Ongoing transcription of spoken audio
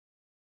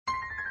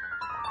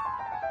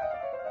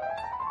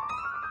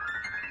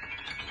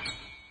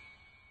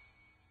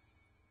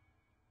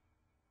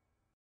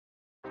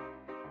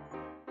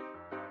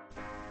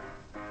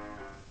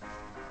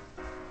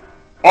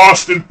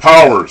Austin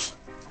Powers,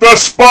 the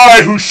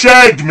spy who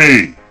shagged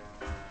me!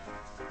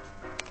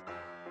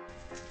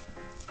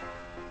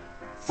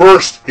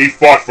 First, he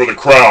fought for the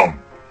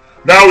crown.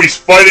 Now he's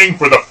fighting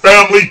for the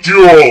family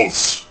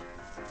jewels!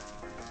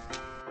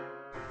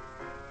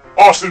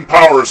 Austin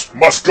Powers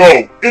must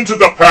go into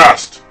the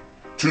past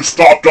to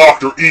stop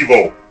Dr.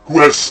 Evil, who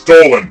has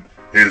stolen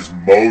his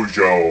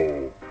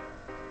MoJo.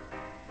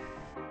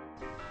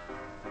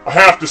 I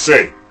have to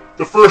say,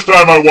 the first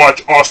time I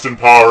watched Austin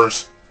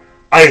Powers,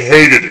 I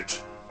hated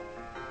it.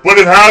 But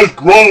it has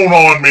grown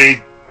on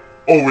me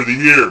over the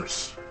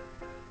years.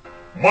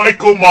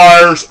 Michael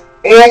Myers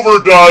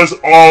overdoes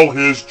all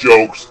his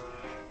jokes,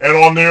 and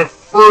on their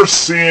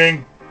first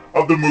seeing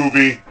of the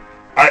movie,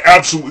 I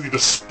absolutely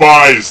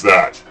despise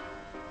that.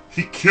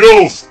 He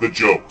kills the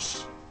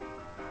jokes.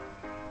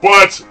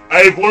 But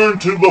I've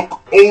learned to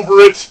look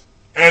over it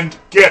and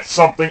get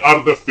something out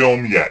of the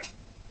film yet.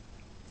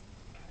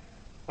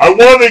 I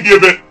want to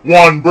give it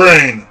one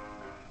brain,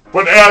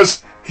 but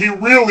as he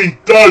really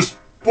does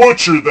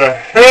butcher the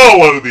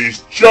hell out of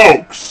these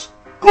jokes,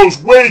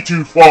 goes way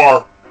too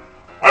far,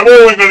 I'm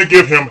only going to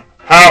give him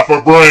half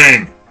a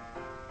brain.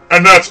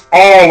 And that's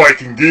all I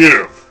can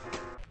give.